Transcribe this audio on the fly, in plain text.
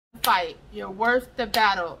fight. You're worth the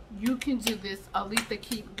battle. You can do this. Aleatha,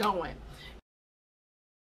 keep going.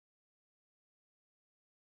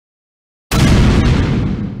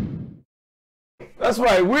 That's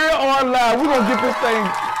right. We're on live. We're going to get this thing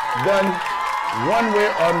done one way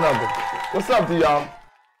or another. What's up to y'all?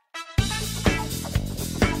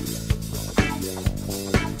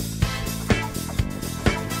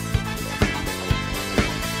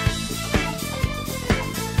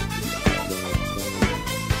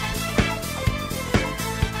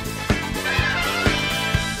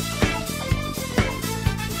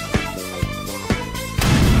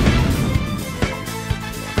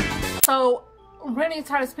 So,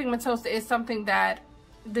 retinitis pigmentosa is something that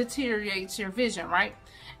deteriorates your vision, right?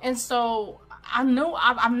 And so I've known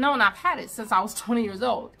I've had it since I was 20 years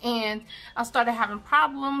old, and I started having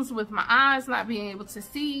problems with my eyes not being able to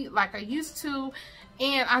see like I used to,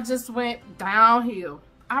 and I just went downhill.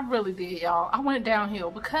 I really did, y'all. I went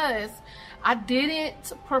downhill because I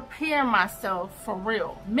didn't prepare myself for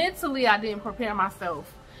real. Mentally, I didn't prepare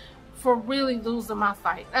myself for really losing my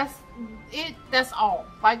sight. That's it. That's all.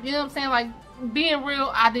 Like, you know what I'm saying? Like, being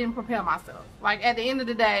real, I didn't prepare myself. Like, at the end of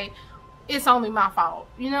the day, it's only my fault.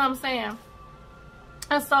 You know what I'm saying?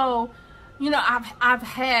 And so, you know, I've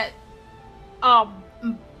had a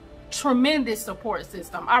tremendous support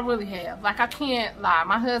system. I really have. Like, I can't lie.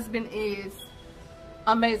 My husband is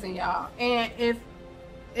amazing, y'all. And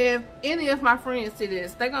if any of my friends see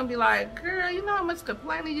this, they're gonna be like, girl, you know how much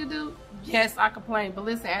complaining you do? Yes, I complain, but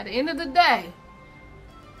listen, at the end of the day,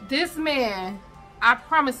 this man, I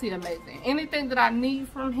promise he's amazing. Anything that I need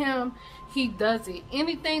from him, he does it.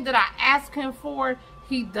 Anything that I ask him for,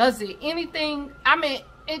 he does it. Anything, I mean,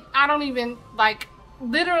 I don't even, like,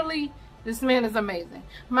 literally, this man is amazing.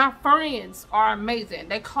 My friends are amazing.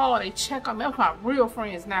 They call, they check on me. I'm my real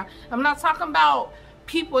friends now. I'm not talking about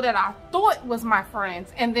people that I thought was my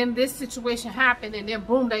friends, and then this situation happened, and then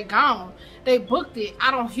boom, they gone. They booked it.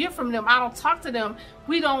 I don't hear from them. I don't talk to them.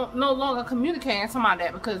 We don't no longer communicate and something like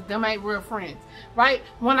that, because them ain't real friends, right?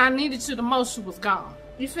 When I needed you the most, you was gone.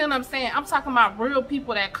 You feel what I'm saying? I'm talking about real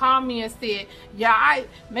people that called me and said, yeah,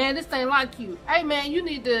 man, this ain't like you. Hey, man, you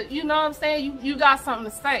need to, you know what I'm saying? You got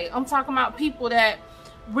something to say. I'm talking about people that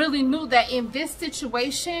really knew that in this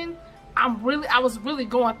situation, I was really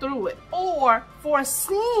going through it, or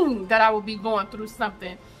foreseeing that I would be going through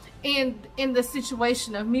something in the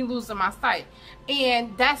situation of me losing my sight.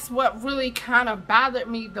 And that's what really kind of bothered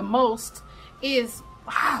me the most is,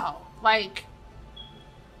 wow, like,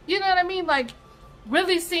 you know what I mean? Like,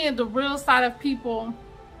 really seeing the real side of people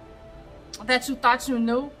that you thought you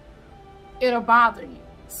knew, it'll bother you.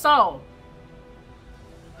 So,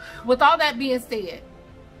 with all that being said,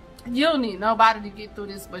 you don't need nobody to get through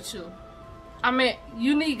this but you. I mean,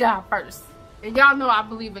 you need God first. And y'all know I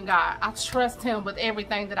believe in God. I trust him with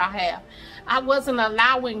everything that I have. I wasn't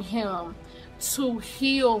allowing him to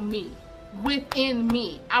heal me within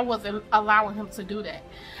me. I wasn't allowing him to do that.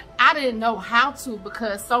 I didn't know how to,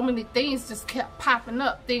 because so many things just kept popping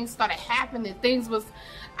up. Things started happening.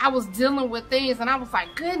 I was dealing with things, and I was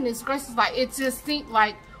like, goodness gracious, like, it just seemed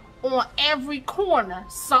like on every corner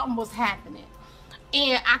something was happening.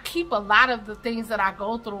 And I keep a lot of the things that I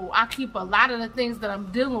go through, I keep a lot of the things that I'm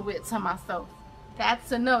dealing with to myself.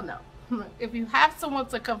 That's a no-no. If you have someone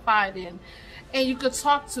to confide in and you could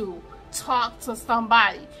talk to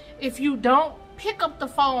somebody. If you don't, pick up the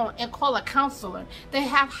phone and call a counselor. They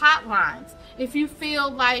have hotlines. If you feel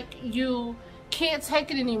like you can't take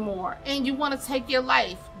it anymore and you want to take your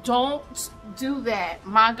life, don't do that.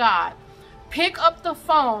 My God. Pick up the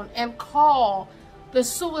phone and call the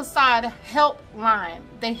suicide helpline.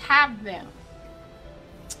 They have them.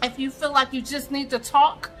 If you feel like you just need to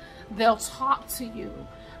talk, they'll talk to you.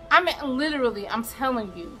 I mean, literally, I'm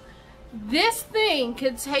telling you, this thing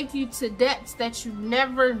could take you to depths that you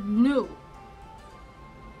never knew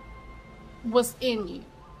was in you.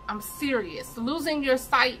 I'm serious. Losing your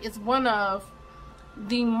sight is one of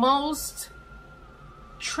the most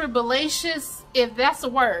tribulations, if that's a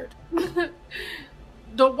word,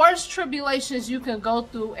 the worst tribulations you can go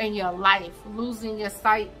through in your life. Losing your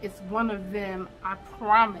sight is one of them, I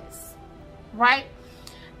promise, right?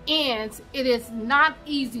 And it is not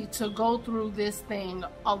easy to go through this thing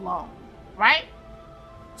alone, right?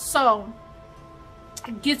 So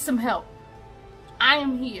get some help. I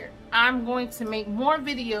am here. I'm going to make more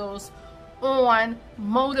videos on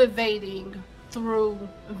motivating through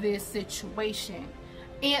this situation.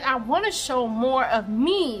 And I want to show more of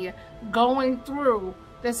me going through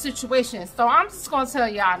the situation. So I'm just gonna tell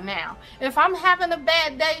y'all now, if I'm having a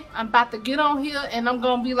bad day, I'm about to get on here and I'm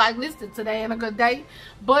gonna be like, listen, today ain't a good day,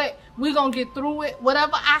 but we're gonna get through it.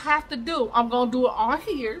 Whatever I have to do, I'm gonna do it on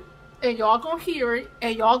here, and y'all gonna hear it,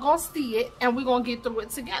 and y'all gonna see it, and we're gonna get through it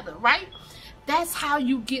together, right? That's how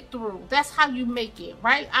you get through. That's how you make it,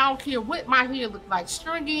 right? I don't care what my hair look like,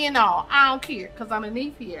 stringy and all. I don't care, because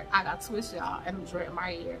underneath here, I got twists, y'all, and I'm dreading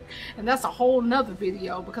my hair. And that's a whole nother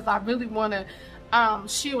video, because I really want to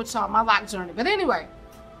share with y'all my lock journey. But anyway,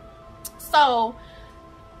 so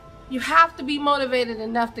you have to be motivated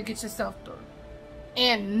enough to get yourself through.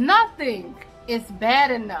 And nothing is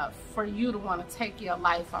bad enough for you to want to take your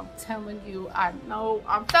life. I'm telling you, I know,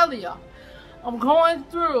 I'm telling y'all. I'm going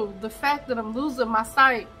through the fact that I'm losing my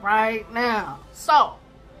sight right now. So,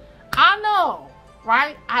 I know,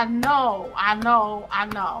 right? I know.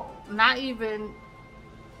 Not even,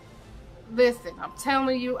 listen, I'm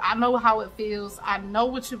telling you, I know how it feels. I know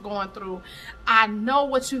what you're going through. I know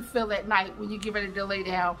what you feel at night when you get ready to lay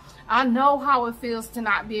down. I know how it feels to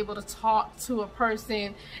not be able to talk to a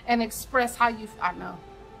person and express how you, I know.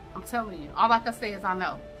 I'm telling you. All I can say is I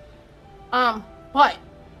know. But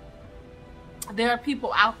there are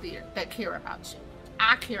people out there that care about you.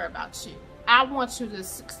 I care about you. I want you to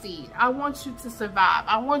succeed. I want you to survive.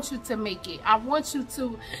 I want you to make it. I want you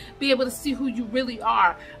to be able to see who you really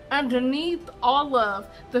are underneath all of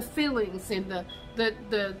the feelings and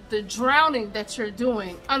the drowning that you're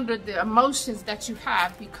doing under the emotions that you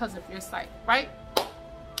have because of your sight, right?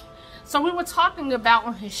 So we were talking about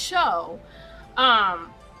on his show,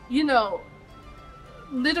 you know,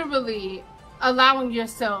 literally allowing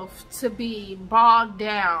yourself to be bogged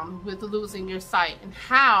down with losing your sight, and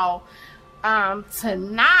how to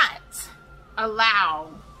not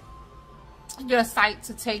allow your sight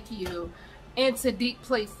to take you into deep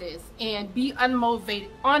places and be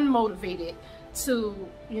unmotivated to,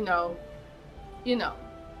 you know,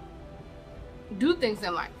 do things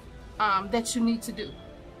in life that you need to do,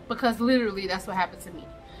 because literally that's what happened to me.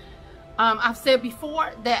 I've said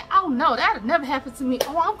before that, oh no, that had never happened to me.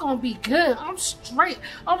 Oh, I'm gonna be good. I'm straight.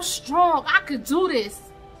 I'm strong. I could do this.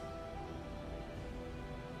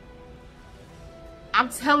 I'm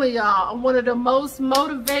telling y'all, I'm one of the most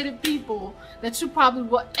motivated people that you probably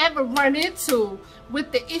will ever run into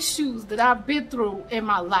with the issues that I've been through in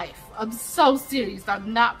my life. I'm so serious.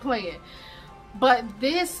 I'm not playing. But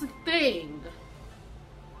this thing,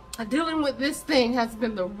 dealing with this thing has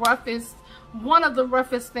been the roughest, one of the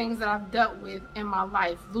roughest things that I've dealt with in my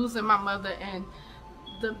life. Losing my mother and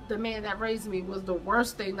the man that raised me was the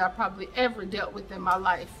worst thing that I probably ever dealt with in my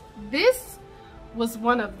life. This was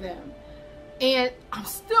one of them. And I'm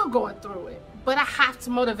still going through it, but I have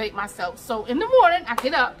to motivate myself. So in the morning, I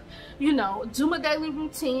get up, you know, do my daily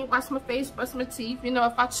routine, wash my face, brush my teeth. You know,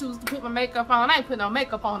 if I choose to put my makeup on, I ain't put no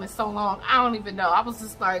makeup on in so long. I don't even know. I was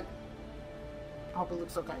just like, I hope it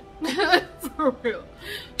looks okay. For real.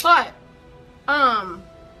 But, I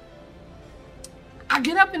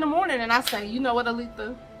get up in the morning and I say, you know what,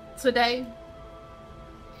 Aleatha, today,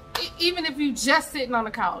 even if you just sitting on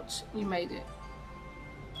the couch, you made it.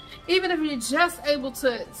 Even if you're just able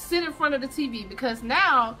to sit in front of the TV, because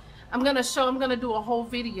now I'm going to do a whole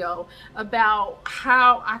video about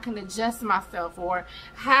how I can adjust myself, or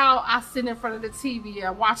how I sit in front of the TV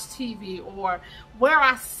and watch TV, or where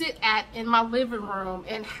I sit at in my living room,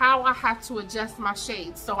 and how I have to adjust my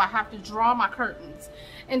shades. So I have to draw my curtains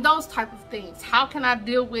and those type of things. How can I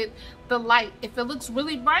deal with the light? If it looks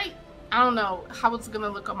really bright, I don't know how it's going to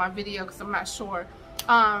look on my video, because I'm not sure.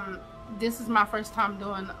 This is my first time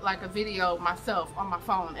doing like a video myself on my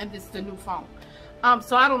phone, and this is the new phone.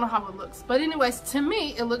 So I don't know how it looks, but anyways, to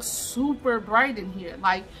me it looks super bright in here,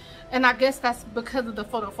 like, and I guess that's because of the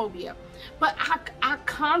photophobia. But I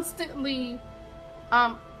constantly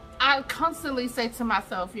say to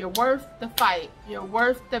myself, you're worth the fight, you're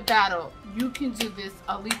worth the battle, you can do this,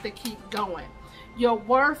 Aleatha, keep going. You're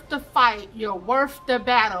worth the fight, you're worth the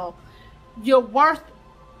battle, you're worth,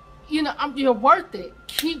 you know, you're worth it.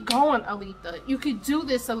 Keep going, Aleatha. You can do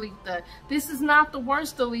this, Aleatha. This is not the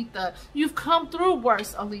worst, Aleatha. You've come through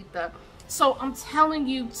worse, Aleatha. So I'm telling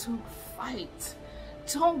you to fight.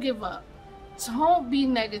 Don't give up. Don't be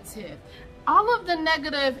negative. All of the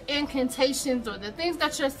negative incantations or the things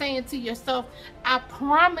that you're saying to yourself, I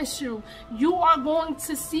promise you, you are going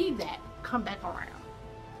to see that come back around.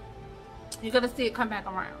 You're going to see it come back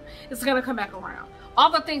around. It's going to come back around. all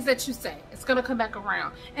the things that you say, it's going to come back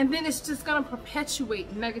around. And then it's just going to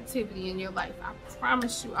perpetuate negativity in your life. I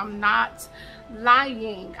promise you, I'm not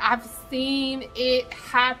lying. I've seen it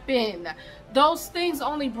happen. Those things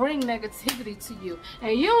only bring negativity to you.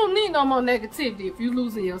 And you don't need no more negativity if you're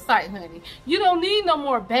losing your sight, honey. You don't need no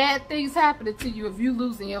more bad things happening to you if you're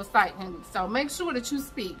losing your sight, honey. So make sure that you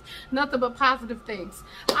speak nothing but positive things.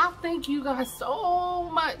 I thank you guys so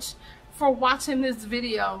much for watching this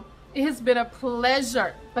video. It has been a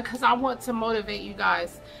pleasure because I want to motivate you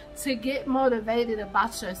guys to get motivated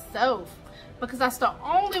about yourself, because that's the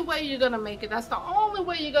only way you're going to make it. That's the only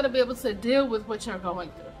way you're going to be able to deal with what you're going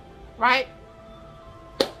through, right?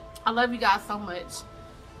 I love you guys so much.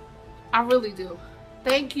 I really do.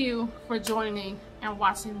 Thank you for joining and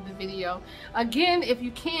watching the video. Again, if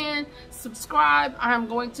you can, subscribe. I'm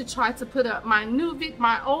going to try to put up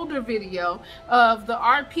my older video of the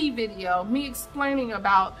RP video, me explaining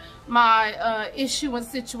about my issue and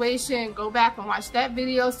situation. Go back and watch that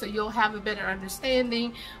video so you'll have a better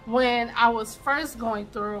understanding when I was first going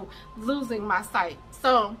through losing my sight.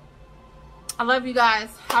 So I love you guys.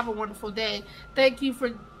 Have a wonderful day. Thank you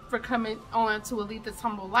for coming on to Aleatha's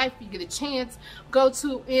Humble Life. If you get a chance, go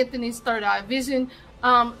to Anthony's Third Eye Vision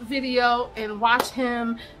video and watch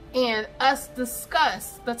him and us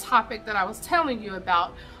discuss the topic that I was telling you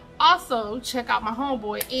about. Also, check out my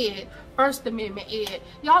homeboy Ed, First Amendment Ed.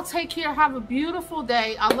 Y'all take care. Have a beautiful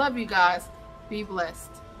day. I love you guys. Be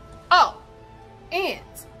blessed. Oh, and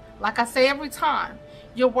like I say every time,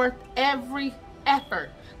 you're worth every effort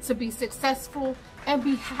to be successful and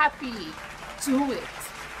be happy. Do it.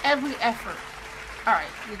 Every effort. All right,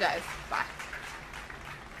 you guys. Bye.